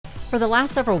For the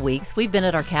last several weeks, we've been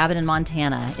at our cabin in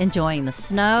Montana, enjoying the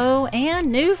snow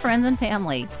and new friends and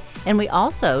family. And we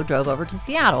also drove over to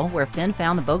Seattle, where Finn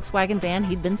found the Volkswagen van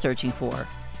he'd been searching for.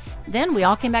 Then we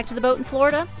all came back to the boat in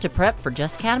Florida to prep for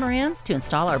Just Catamarans to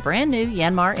install our brand new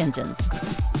Yanmar engines.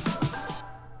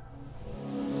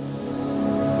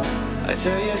 I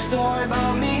tell you a story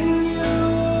about me and you,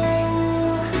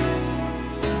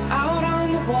 out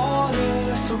on the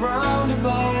water, surrounded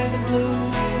by the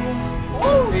blue.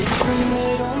 They scream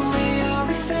that only I'll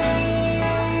be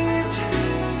saved.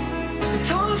 They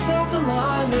toss off the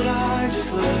line, but I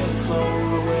just let it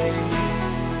float away.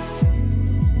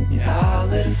 Yeah, I'll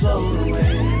let it float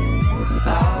away.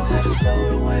 I'll let it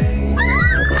float away.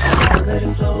 I'll let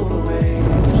it float away.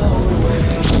 Float away.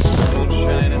 Float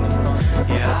away.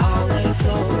 Yeah, I'll let it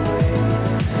float away.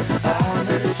 I'll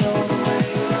let it float away.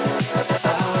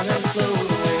 I'll let it float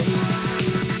away.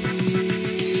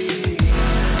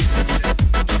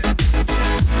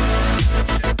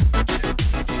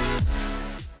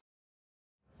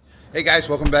 Hey guys,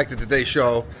 welcome back to today's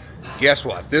show. Guess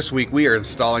what? This week we are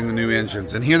installing the new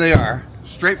engines, and here they are,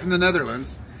 straight from the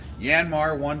Netherlands,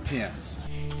 Yanmar 110s.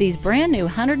 These brand new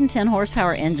 110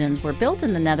 horsepower engines were built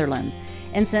in the Netherlands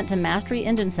and sent to Mastery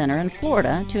Engine Center in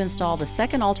Florida to install the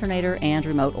second alternator and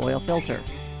remote oil filter.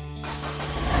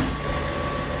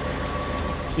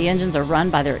 The engines are run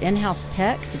by their in-house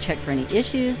tech to check for any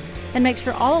issues and make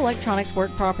sure all electronics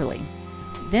work properly.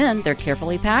 Then they're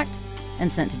carefully packed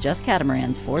and sent to Just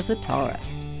Catamarans for Zatara.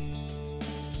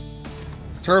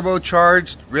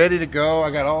 Turbocharged, ready to go. I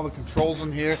got all the controls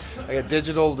in here. I got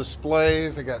digital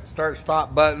displays. I got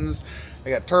start-stop buttons.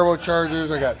 I got turbochargers.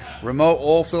 I got remote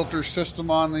oil filter system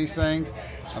on these things.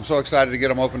 I'm so excited to get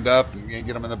them opened up and get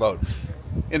them in the boat.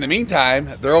 In the meantime,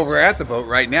 they're over at the boat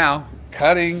right now,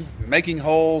 cutting, making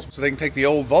holes so they can take the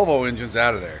old Volvo engines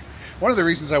out of there. One of the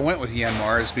reasons I went with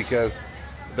Yanmar is because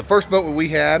the first boat we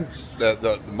had,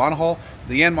 the monohull,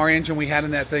 the Yanmar engine we had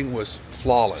in that thing was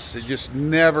flawless. It just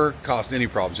never caused any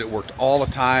problems. It worked all the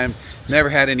time, never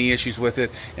had any issues with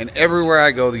it. And everywhere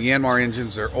I go, the Yanmar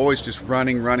engines are always just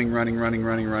running.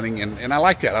 And I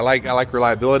like that. I like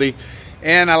reliability.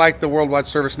 And I like the worldwide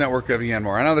service network of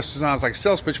Yanmar. I know this sounds like a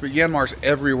sales pitch, but Yanmar's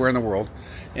everywhere in the world.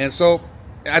 And so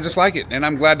I just like it, and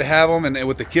I'm glad to have them. And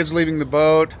with the kids leaving the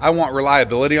boat, I want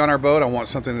reliability on our boat. I want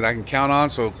something that I can count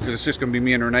on, so because it's just going to be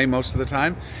me and Renee most of the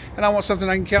time, and I want something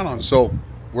I can count on. So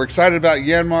we're excited about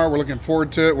Yanmar. We're looking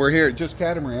forward to it. We're here at Just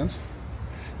Catamarans.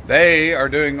 They are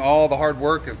doing all the hard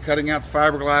work of cutting out the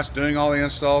fiberglass, doing all the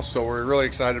installs, so we're really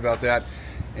excited about that.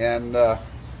 And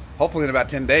hopefully in about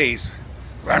 10 days.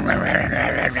 All right.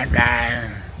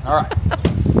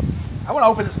 I want to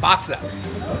open this box up.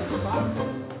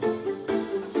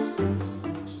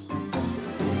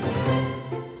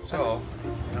 So,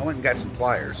 I went and got some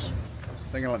pliers.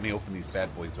 They're gonna let me open these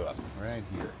bad boys up right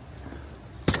here.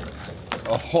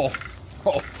 Oh,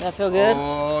 That feel good?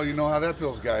 Oh, you know how that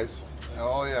feels, guys.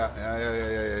 Oh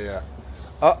yeah.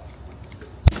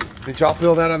 Did y'all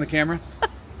feel that on the camera?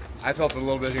 I felt it a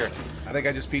little bit here. I think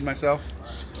I just peed myself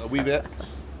a wee bit.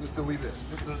 Just a wee bit.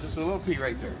 Just a little pee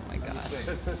right there. Oh my gosh.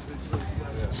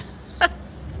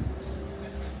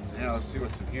 Now let's see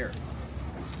what's in here.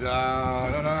 Oh.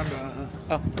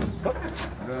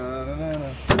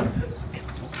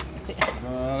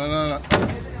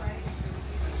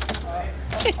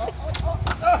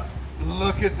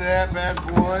 Look at that bad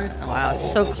boy. Wow,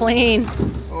 it's so clean.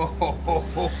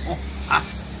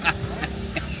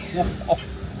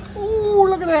 Oh,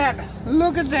 look at that.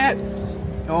 Look at that.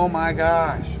 Oh my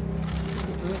gosh.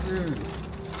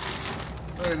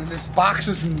 There's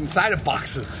boxes inside of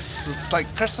boxes. It's like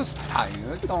Christmas time.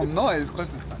 I don't know. It's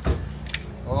Christmas time.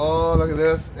 Oh, look at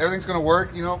this. Everything's going to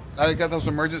work. You know, I got those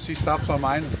emergency stops on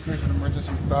mine. Here's an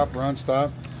emergency stop, run,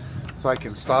 stop. So I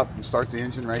can stop and start the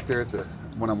engine right there at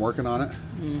when I'm working on it.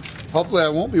 Hopefully I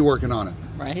won't be working on it.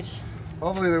 Right.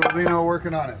 Hopefully there will be no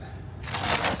working on it.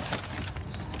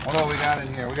 What do we got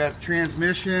in here? We got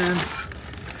transmission.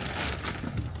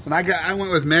 And I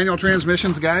went with manual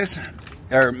transmissions, guys.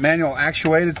 Or manual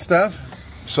actuated stuff.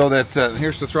 So that,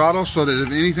 here's the throttle, so that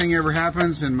if anything ever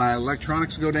happens and my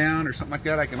electronics go down or something like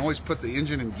that, I can always put the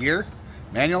engine in gear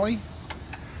manually,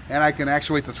 and I can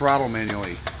actuate the throttle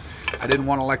manually. I didn't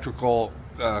want electrical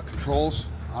controls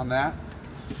on that,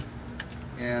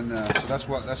 and so that's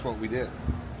what we did.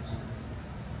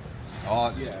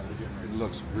 Oh, yeah, it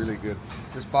looks really good.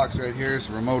 This box right here is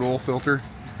a remote oil filter.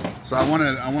 So I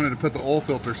wanted to put the oil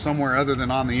filter somewhere other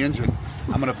than on the engine.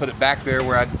 I'm going to put it back there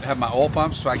where I have my oil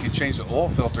pumps, so I can change the oil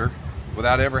filter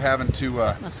without ever having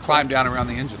to climb down around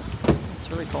the engine. That's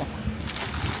really cool.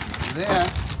 And then,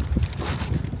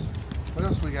 What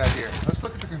else we got here? Let's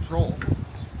look at the control.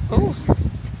 Ooh.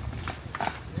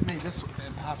 They made this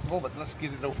impossible, but let's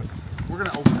get it open. We're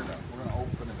gonna open it up. We're gonna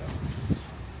open it up.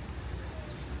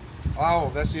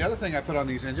 Oh, that's the other thing I put on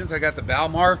these engines. I got the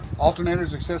Yanmar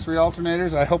alternators, accessory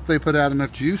alternators. I hope they put out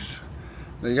enough juice.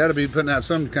 They got to be putting out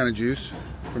some kind of juice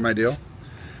for my deal.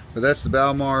 But that's the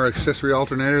Yanmar accessory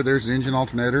alternator. There's the engine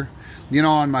alternator. You know,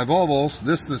 on my Volvos,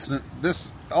 this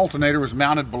alternator was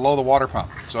mounted below the water pump.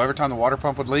 So every time the water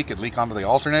pump would leak, it'd leak onto the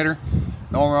alternator.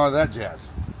 No more wrong with that jazz.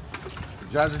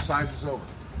 The jazzercise is over.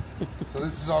 So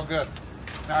this is all good.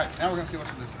 All right, now we're gonna see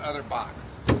what's in this other box.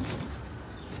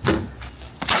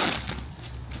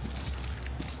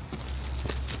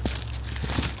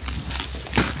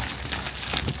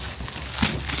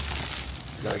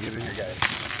 Gotta get in here, guys.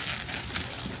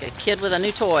 Got a kid with a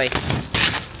new toy.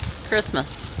 It's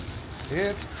Christmas.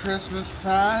 It's Christmas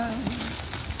time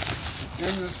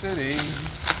in the city.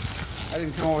 I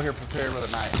didn't come over here prepared with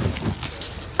a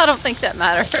knife. I don't think that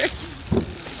matters.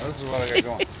 Oh, this is what I got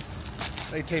going.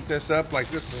 They taped this up like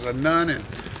this is a nun in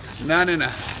a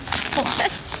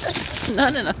What?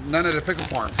 None in a... nun at a pickle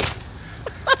farm.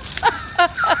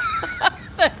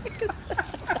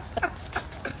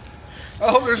 I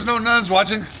hope there's no nuns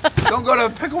watching. Don't go to a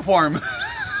pickle farm.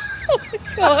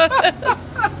 God.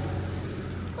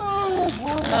 Oh,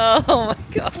 Oh my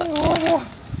God. horrible.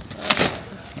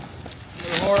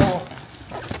 Horrible.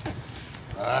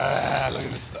 Ah, look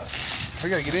at this stuff. We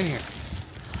gotta get in here.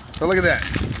 So look at that.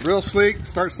 Real sleek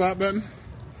start stop button.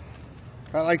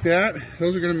 Right like that.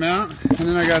 Those are gonna mount. And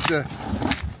then I got the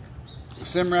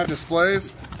sim wrap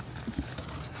displays.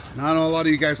 Now I know a lot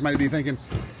of you guys might be thinking,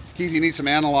 Keith, you need some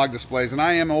analog displays. And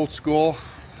I am old school,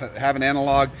 having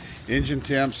analog engine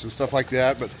temps and stuff like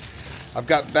that. But I've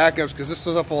got backups because this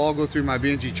stuff will all go through my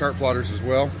B&G chart plotters as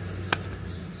well.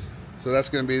 So that's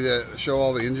going to be the show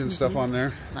all the engine stuff on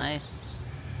there. Nice.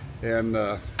 And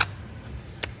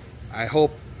I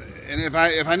hope, and if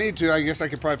I need to, I guess I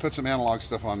could probably put some analog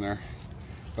stuff on there.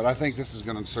 But I think this is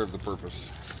going to serve the purpose.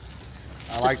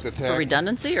 I like the tech. For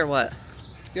redundancy or what?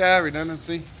 Yeah,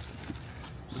 redundancy.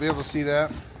 To be able to see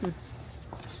that.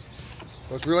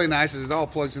 What's really nice is it all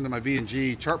plugs into my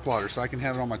B&G chart plotter, so I can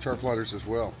have it on my chart plotters as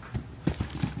well.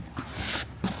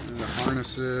 And the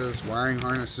harnesses, wiring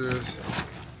harnesses.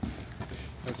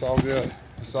 That's all good.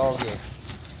 It's all good.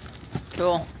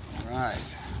 Cool. All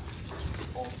right.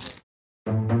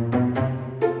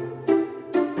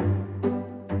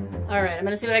 All right, I'm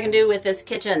gonna see what I can do with this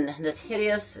kitchen. This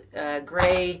hideous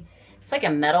gray, it's like a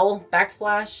metal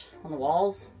backsplash on the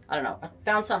walls. I don't know. I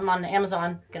found something on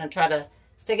Amazon. Gonna try to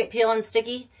stick it peeling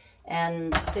sticky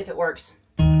and see if it works.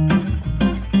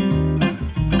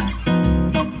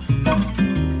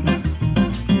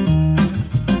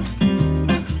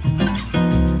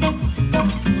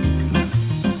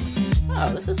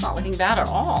 So this is not looking bad at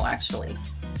all, actually.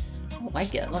 I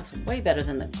like it. It looks way better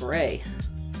than the gray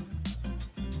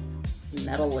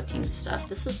metal looking stuff.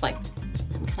 This is like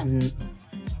some kind of,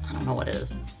 I don't know what it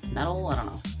is. Metal? I don't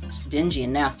know. It's just dingy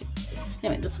and nasty.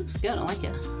 Anyway, this looks good. I like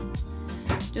it.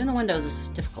 Doing the windows is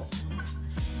difficult.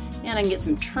 And I can get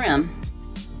some trim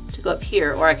to go up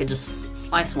here, or I could just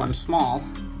slice one small.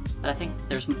 But I think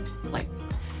there's like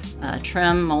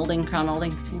trim molding, crown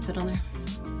molding. Can you put on there?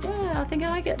 Yeah, I think I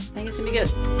like it. I think it's gonna be good.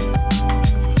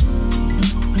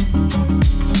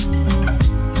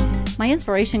 My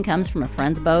inspiration comes from a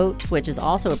friend's boat, which is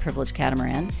also a privileged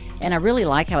catamaran, and I really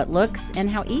like how it looks and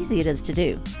how easy it is to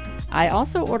do. I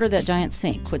also ordered that giant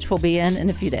sink, which will be in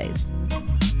a few days.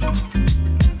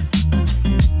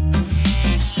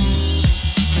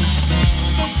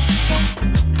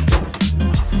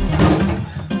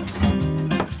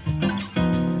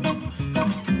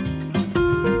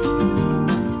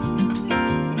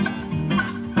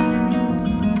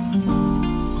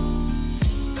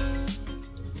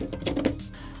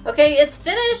 Okay, it's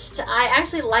finished. I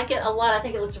actually like it a lot. I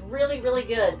think it looks really, really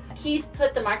good. Keith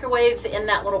put the microwave in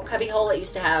that little cubby hole that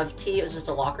used to have tea. It was just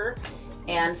a locker.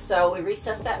 And so we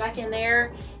recessed that back in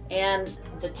there. And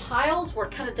the tiles were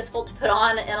kind of difficult to put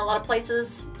on in a lot of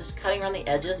places. Just cutting around the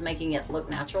edges, making it look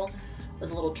natural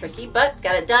was a little tricky, but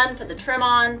got it done, put the trim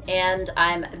on, and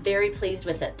I'm very pleased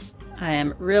with it. I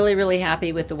am really, really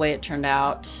happy with the way it turned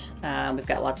out. We've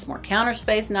got lots more counter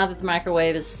space now that the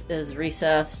microwave is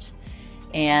recessed.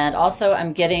 And also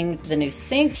I'm getting the new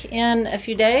sink in a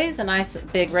few days, a nice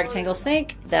big rectangle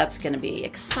sink. That's gonna be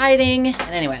exciting.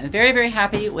 And anyway, I'm very, very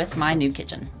happy with my new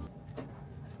kitchen.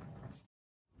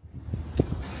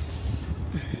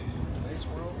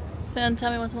 Finn,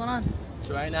 tell me what's going on.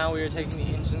 So right now we are taking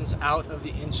the engines out of the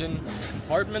engine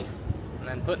compartment and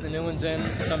then putting the new ones in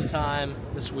sometime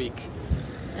this week.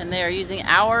 And they are using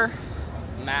our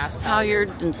mass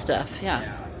halyard and stuff.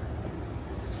 Yeah.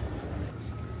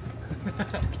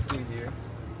 Easier.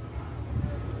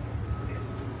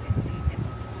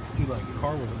 Do like a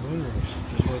car with a moon roof,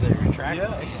 just where they retract.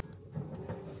 Yeah.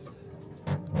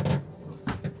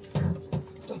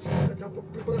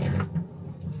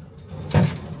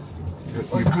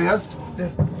 You clear?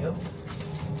 Yep.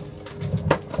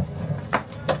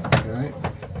 Okay.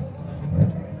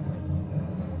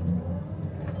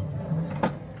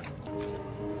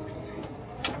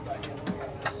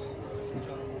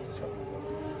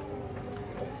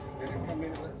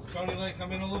 Tony, like,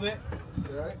 come in a little bit.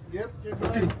 Okay. Yep. Good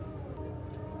night.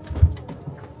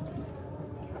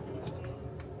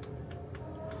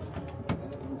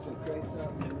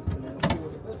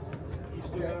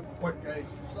 Okay,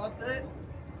 stop that.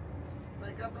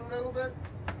 Take up a little bit.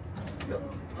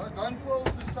 Don't pull,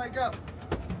 just take up.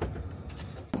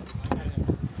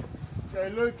 Okay,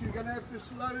 Luke, you're going to have to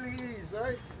slowly ease,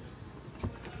 eh?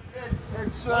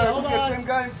 Let's get them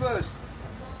going first.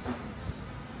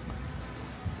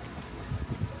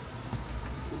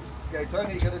 Okay,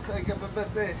 Tony, you're going to take up a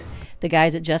bit there. The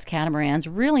guys at Just Catamarans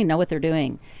really know what they're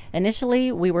doing.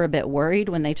 Initially, we were a bit worried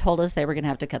when they told us they were going to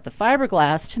have to cut the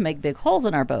fiberglass to make big holes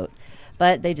in our boat.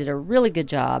 But they did a really good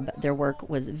job. Their work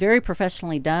was very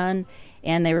professionally done,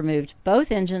 and they removed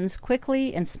both engines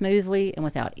quickly and smoothly and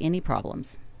without any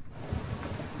problems.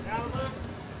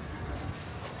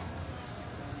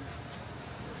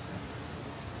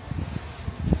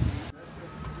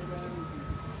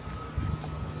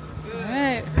 All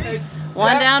right.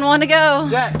 One down, one to go.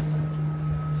 Jack.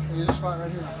 You just fight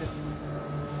right here.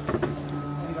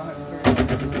 You don't have to carry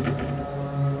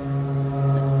it.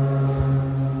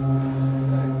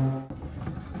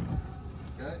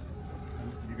 Okay.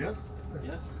 You good?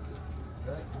 Yeah.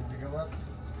 Okay. You go up.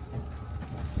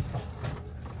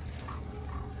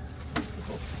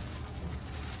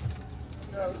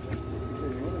 No.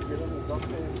 You want to get on the dock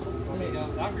there? Hey,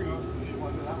 doctor, you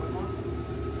want to do that one more?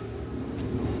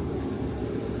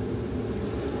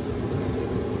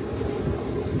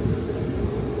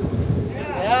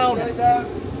 Down. Okay, down.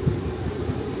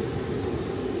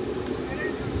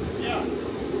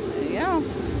 There you go.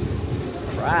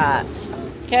 Right.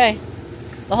 Okay.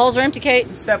 The holes are empty, Kate.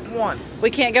 Step one. We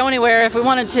can't go anywhere if we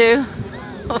wanted to.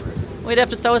 We'd have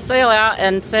to throw a sail out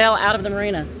and sail out of the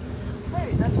marina.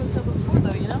 Hey, that's what sailboat's for,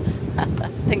 though, you know? I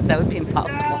think that would be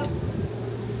impossible.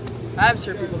 I'm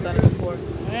sure people have done it before.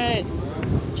 All right.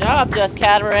 Good job, Just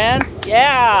Catamarans.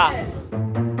 Yeah.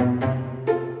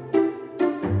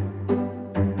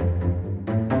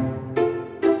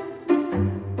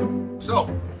 So,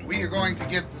 we are going to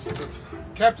get this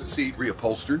captain's seat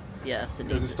reupholstered. Yes, it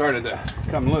Because it needs it. started to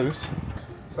come loose.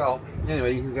 So,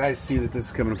 anyway, you guys see that this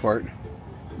is coming apart.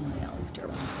 Oh, yeah, it looks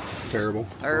terrible. Terrible.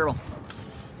 Terrible.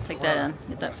 Take that in.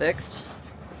 Get that fixed.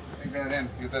 Take that in,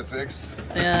 get that fixed.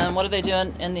 And what are they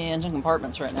doing in the engine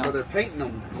compartments right So now? they're painting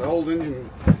them. The old engine,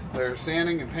 they're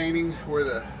sanding and painting where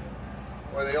the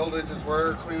old engines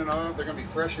were, cleaning them up. They're going to be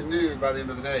fresh and new by the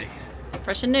end of the day.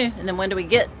 Fresh and new. And then when do we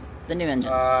get the new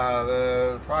engines?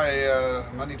 Probably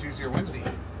Monday, Tuesday, or Wednesday.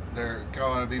 They're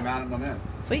going to be mounting them in.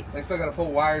 Sweet. They still got to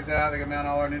pull wires out. They got to mount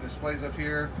all our new displays up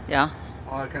here, Yeah.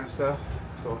 all that kind of stuff.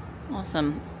 So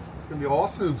Awesome. it's going to be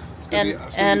awesome. It's going to be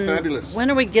And fabulous. when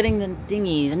are we getting the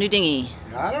dinghy, the new dinghy,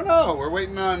 I don't know. We're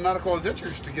waiting on Nautical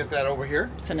Adventures to get that over here.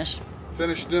 finished?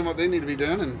 Finish doing what they need to be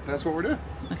doing, and that's what we're doing.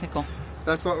 Okay, cool.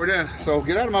 That's what we're doing. So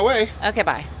get out of my way. Okay,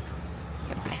 bye.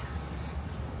 Okay, bye.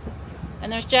 And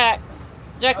there's Jack.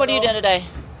 Jack, what are you doing today?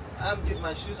 I'm getting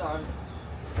my shoes on,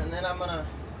 and then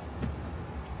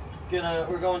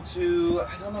we're going to,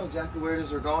 I don't know exactly where it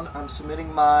is we're going. I'm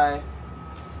submitting my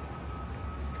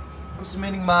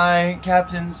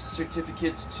captain's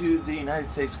certificates to the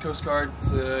United States Coast Guard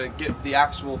to get the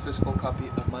actual physical copy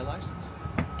of my license.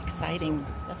 Exciting.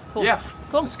 That's cool. Yeah,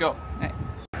 Cool. let's go. All right.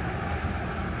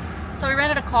 So we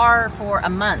rented a car for a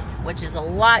month, which is a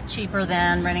lot cheaper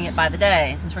than renting it by the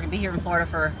day. Since we're gonna be here in Florida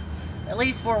for at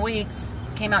least 4 weeks,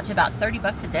 it came out to about 30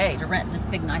 bucks a day to rent this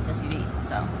big, nice SUV.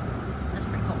 So that's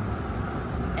pretty cool.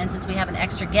 And since we have an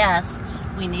extra guest,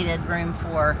 we needed room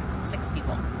for 6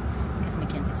 people because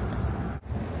Mackenzie's with us.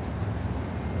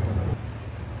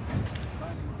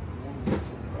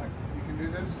 You can do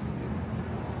this?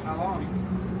 How long?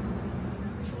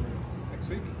 Next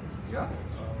week? Yeah.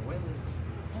 Wednesday.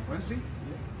 Wednesday?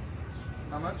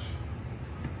 How much?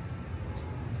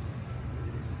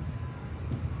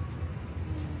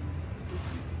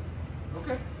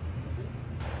 Okay.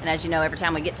 And as you know, every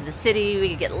time we get to the city,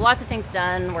 we get lots of things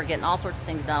done. We're getting all sorts of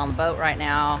things done on the boat right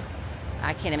now.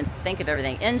 I can't even think of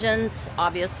everything. Engines,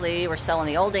 obviously. We're selling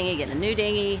the old dinghy, getting a new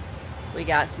dinghy. We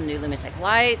got some new Lumitech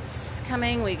lights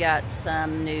coming. We got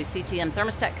some new CTM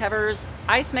thermostat covers.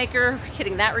 Ice maker,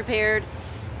 getting that repaired.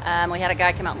 We had a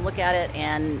guy come out and look at it,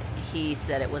 and he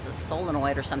said it was a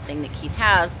solenoid or something that Keith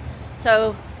has.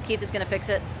 So Keith is going to fix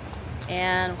it.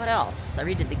 And what else? I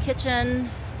redid the kitchen.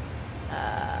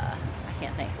 I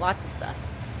can't think. Lots of stuff.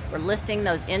 We're listing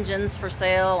those engines for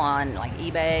sale on like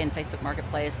eBay and Facebook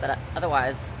Marketplace, but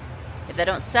otherwise, if they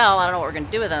don't sell, I don't know what we're going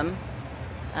to do with them.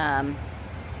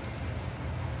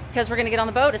 Because we're going to get on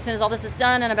the boat as soon as all this is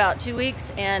done in about 2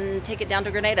 weeks and take it down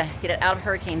to Grenada, get it out of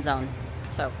hurricane zone.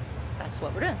 So that's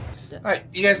what we're doing. All right,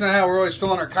 you guys know how we're always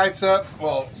filling our kites up?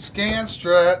 Well,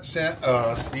 Scanstrut sent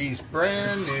us these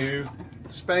brand new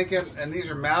spanking, and these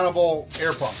are mountable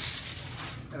air pumps.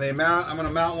 And they mount, I'm going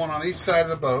to mount one on each side of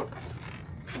the boat.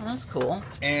 Oh, that's cool.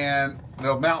 And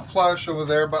they'll mount flush over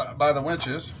there by the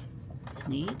winches. It's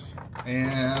neat.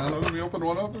 And let me open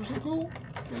one up. They're so cool.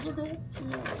 They're so cool.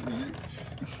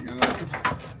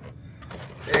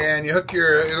 And you hook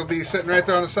your, it'll be sitting right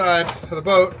there on the side of the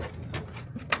boat.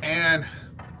 And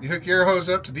you hook your air hose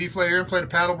up to deflate or inflate a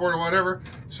paddleboard or whatever.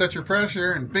 Set your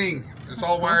pressure and bing. It's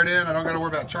all wired in. I don't got to worry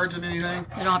about charging anything.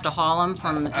 You don't have to haul them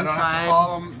from inside. I don't have to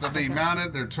haul them. They'll be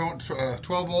mounted. They're 12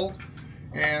 volt.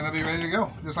 And they'll be ready to go.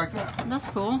 Just like that. That's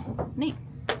cool. Neat.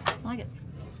 I like it.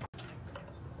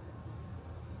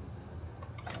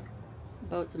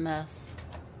 Boat's a mess.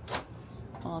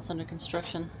 Well, it's under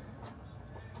construction.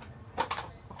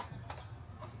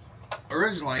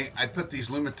 Originally, I put these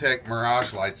Lumitech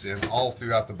Mirage lights in all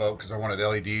throughout the boat because I wanted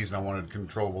LEDs and I wanted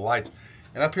controllable lights.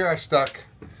 And up here I stuck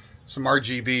some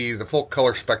RGB, the full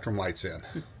color spectrum lights in.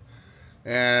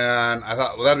 And I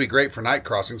thought, well, that'd be great for night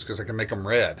crossings because I can make them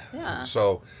red. Yeah.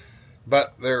 So,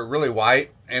 but they're really white.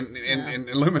 And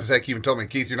Lumitech even told me,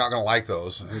 Keith, you're not going to like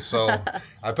those. And so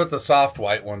I put the soft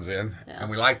white ones in, and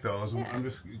we like those. Yeah. I'm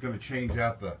just going to change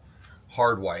out the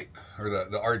hard white or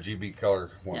the RGB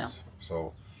color ones. Yeah.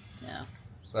 So yeah,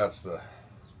 that's the.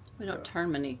 We don't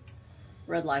turn many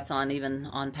red lights on even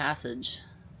on passage.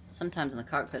 Sometimes in the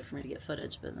cockpit for me to get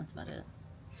footage, but that's about it.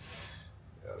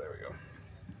 Yeah, there we go.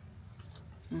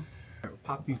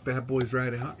 Pop these bad boys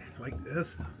right out like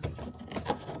this.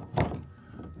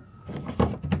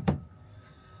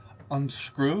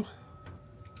 Unscrew.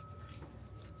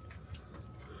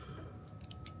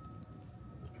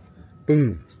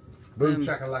 Boom. Boom,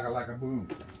 chaka-laka-laka, boom.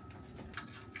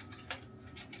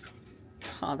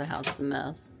 Oh, the house is a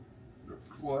mess.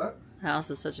 What? The house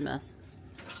is such a mess.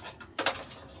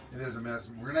 It is a mess.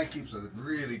 Renee keeps a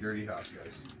really dirty house,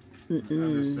 guys.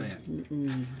 I'm just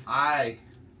saying. I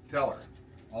tell her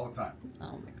all the time.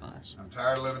 Oh my gosh. I'm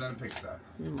tired of living in a pigsty.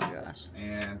 Oh my gosh.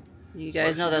 And you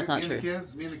guys know that's not true. Me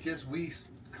and the kids, we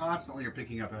constantly are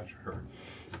picking up after her.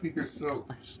 We're so,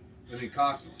 I mean,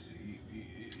 constantly.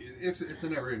 It's a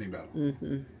never-ending battle.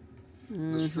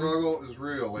 The struggle is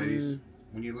real, ladies.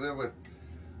 When you live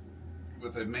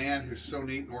with a man who's so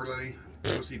neat and orderly,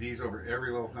 OCD's over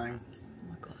every little thing. Oh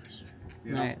my gosh.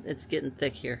 You know, all right, it's getting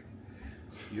thick here.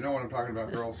 You know what I'm talking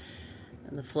about, girls.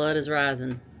 And the flood is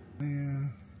rising. Yeah.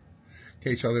 In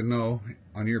case y'all didn't know,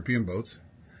 on European boats,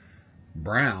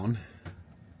 brown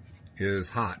is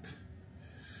hot,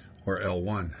 or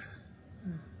L1.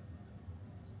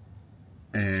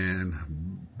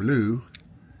 And blue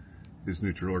is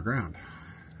neutral or ground.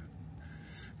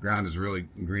 Ground is really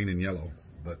green and yellow,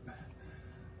 but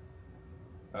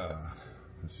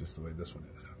that's just the way this one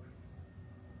is.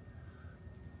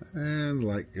 And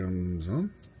light comes on.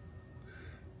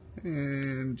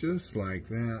 And just like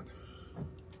that,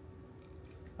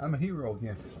 I'm a hero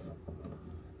again.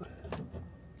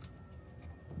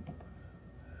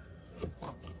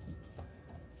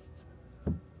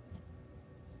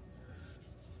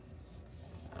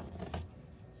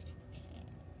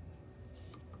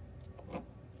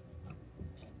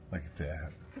 Look at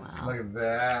that. Wow. Look at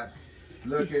that.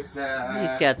 Look at that.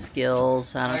 He's got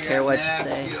skills. I don't care what you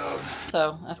say. Skills.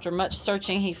 So, after much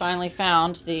searching, he finally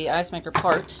found the ice maker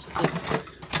parts that he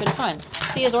couldn't find.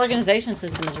 See, his organization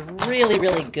system is really,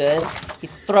 really good. He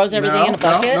throws everything in a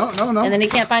bucket, and then he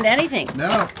can't find anything.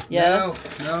 No.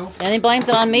 And he blames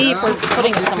it on me for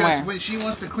putting it somewhere. When she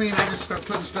wants to clean, I just start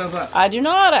putting stuff up. I do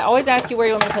not. I always ask you where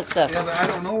you want me to put stuff. Yeah, but I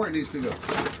don't know where it needs to go.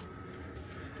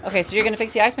 Okay, so you're going to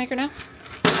fix the ice maker now?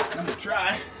 I'm going to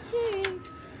try.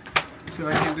 See if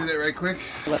I can do that right quick.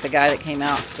 What the guy that came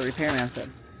out, the repairman,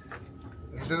 said.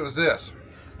 He said it was this.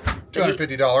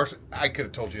 $250. I could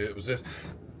have told you it was this.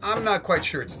 I'm not quite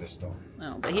sure it's this, though.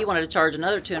 No, but he wanted to charge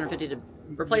another $250 to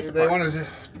replace the part. part. They wanted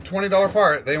a $20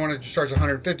 part. They wanted to charge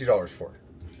 $150 for it.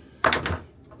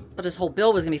 But his whole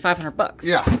bill was going to be $500.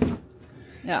 Yeah.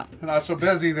 Yeah. And I was so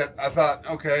busy that I thought,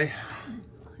 okay.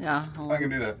 Yeah. I can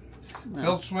do that. No.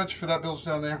 Build switch for that bilge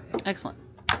down there. Excellent.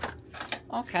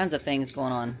 All kinds of things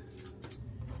going on.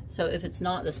 So if it's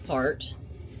not this part,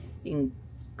 you can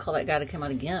call that guy to come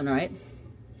out again, right?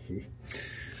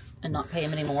 And not pay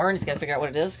him anymore, and he's got to figure out what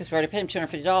it is, because we already paid him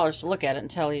 $250 to look at it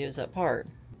and tell you is that part.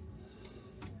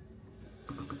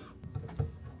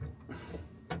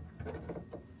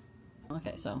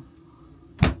 Okay, so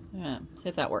yeah, see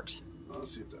if that works. I'll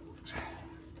see if that works.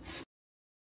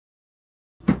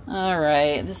 All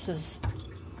right, this is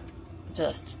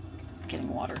just getting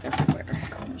water everywhere.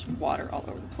 There's water all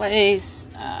over the place.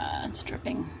 It's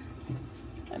dripping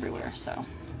everywhere, so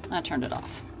I turned it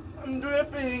off. I'm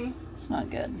dripping. It's not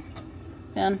good.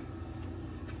 Ben?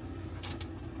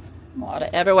 Water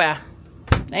everywhere.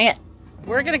 Dang it.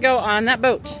 We're gonna go on that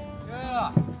boat.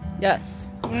 Yeah. Yes.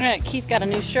 All right, Keith got a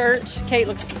new shirt. Kate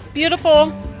looks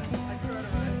beautiful.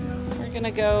 We're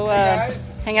gonna go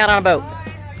hang out on a boat.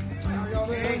 How y'all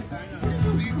doing?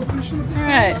 Do you go fishing with this? All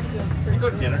right. Pretty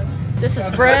good dinner. This is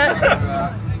Brett.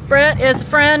 Brett is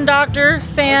friend, doctor,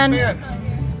 fan.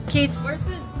 Keith's Where's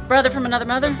Finn? brother from another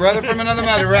mother. Brother from another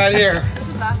mother right here.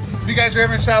 If you guys are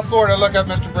ever in South Florida, look up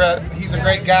Mr. Brett. He's a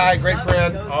great guy, great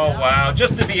friend. Oh, wow.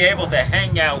 Just to be able to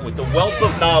hang out with the wealth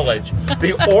of knowledge,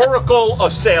 the oracle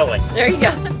of sailing. There you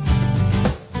go.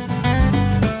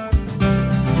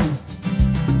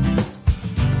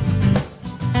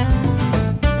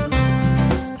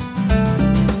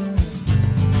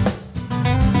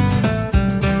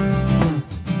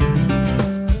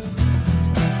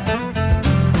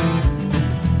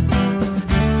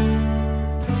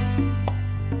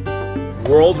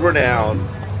 World-renowned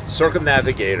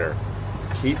circumnavigator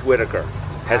Keith Whitaker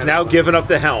has now given up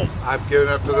the helm. I've given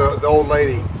up to the old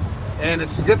lady. And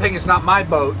it's a good thing it's not my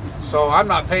boat, so I'm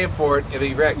not paying for it if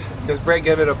he wrecks, because Brett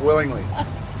gave it up willingly.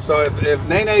 So if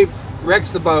Nene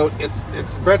wrecks the boat, it's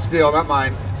Brett's deal, not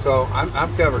mine. So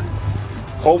I'm covered.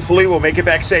 Hopefully we'll make it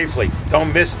back safely.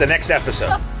 Don't miss the next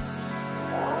episode.